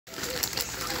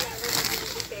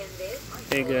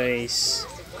Okay guys,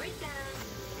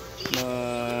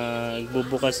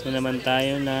 magbubukas na naman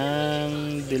tayo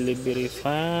ng delivery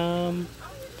from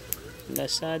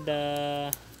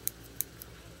Lazada.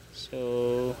 So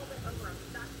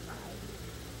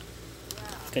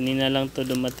kanina lang to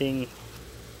dumating.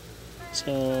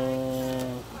 So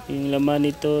yung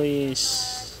laman nito is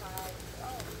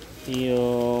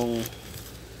yung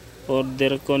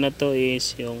order ko na to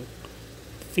is yung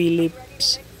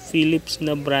Philips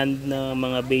na brand na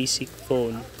mga basic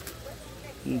phone.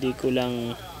 Hindi ko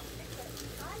lang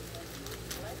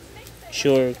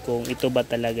sure kung ito ba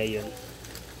talaga yun.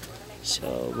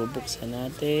 So bubuksan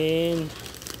natin.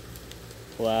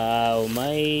 Wow,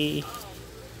 may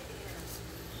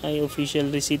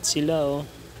official receipt sila oh.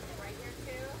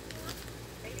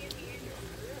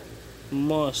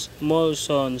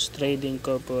 Molson's Trading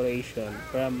Corporation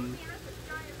from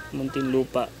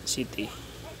Muntinlupa City.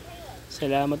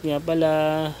 Salamat nga pala.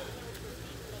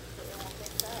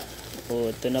 Oh,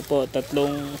 ito na po,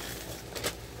 tatlong.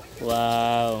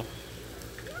 Wow.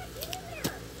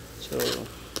 So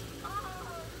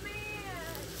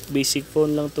basic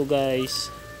phone lang to guys.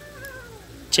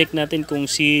 Check natin kung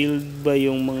sealed ba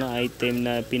yung mga item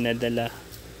na pinadala,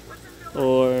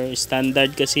 or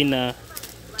standard kasi na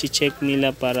check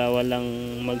nila para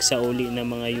walang magsauli na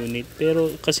mga unit.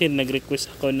 Pero kasi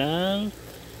nag-request ako ng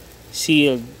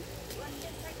sealed.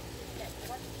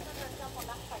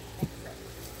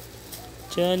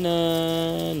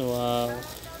 Tiyanan! Wow!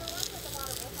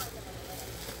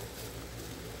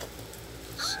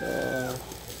 So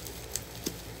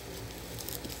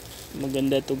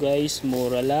maganda to guys,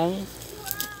 mura lang.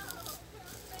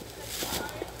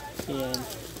 Ayan,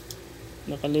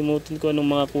 nakalimutan ko anong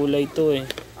mga kulay to eh.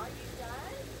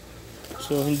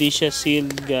 So hindi siya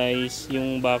sealed guys,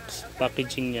 yung box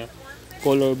packaging niya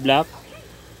color black.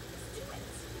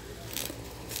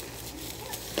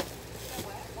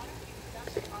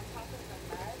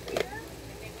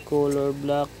 Color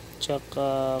black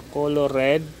tsaka color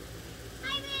red.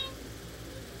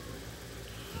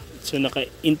 So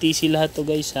naka-NTC lahat to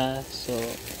guys ha. So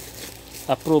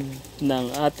approved ng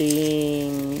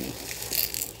ating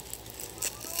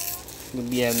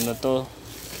gobyerno to.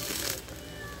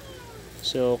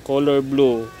 So color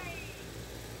blue.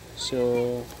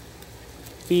 So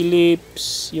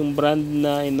Philips, yung brand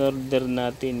na in order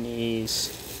natin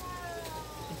is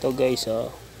ito guys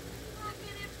oh.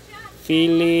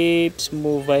 Philips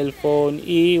mobile phone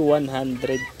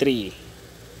E103.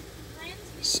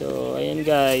 So ayan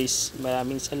guys,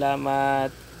 maraming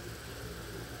salamat.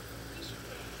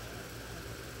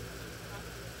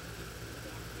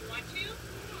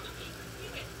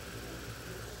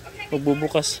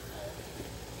 Magbubukas.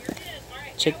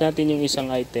 Check natin yung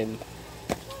isang item.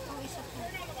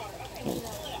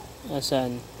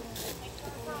 Asan?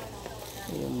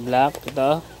 Yung black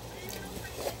ito.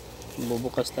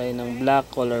 Bubukas tayo ng black,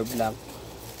 color black.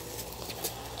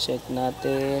 Check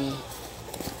natin.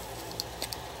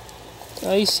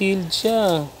 Ay, sealed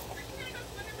siya.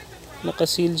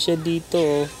 Naka-sealed siya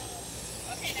dito.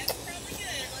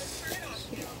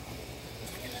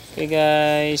 Okay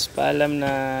guys, paalam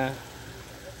na.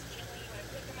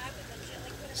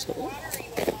 So,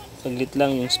 saglit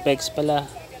lang yung specs pala.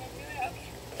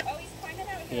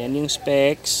 Ayan yung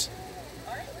specs.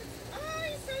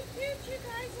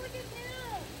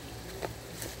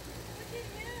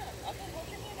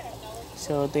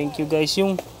 So thank you guys.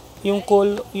 Yung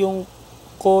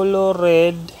color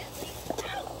red.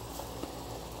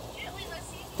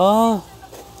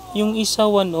 Yung isa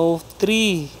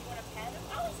 103.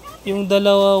 Yung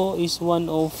dalawa is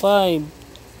 105.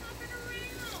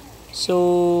 So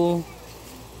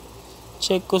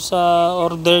check ko sa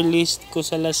order list ko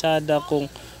sa Lazada kung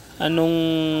anong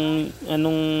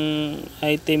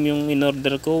item yung in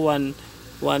order ko,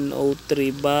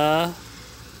 103 ba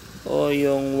o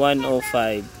yung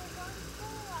 105.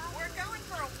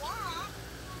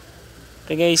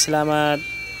 Okay guys, salamat.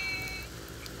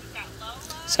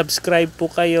 Subscribe po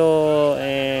kayo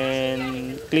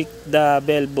and click the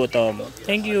bell button.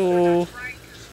 Thank you.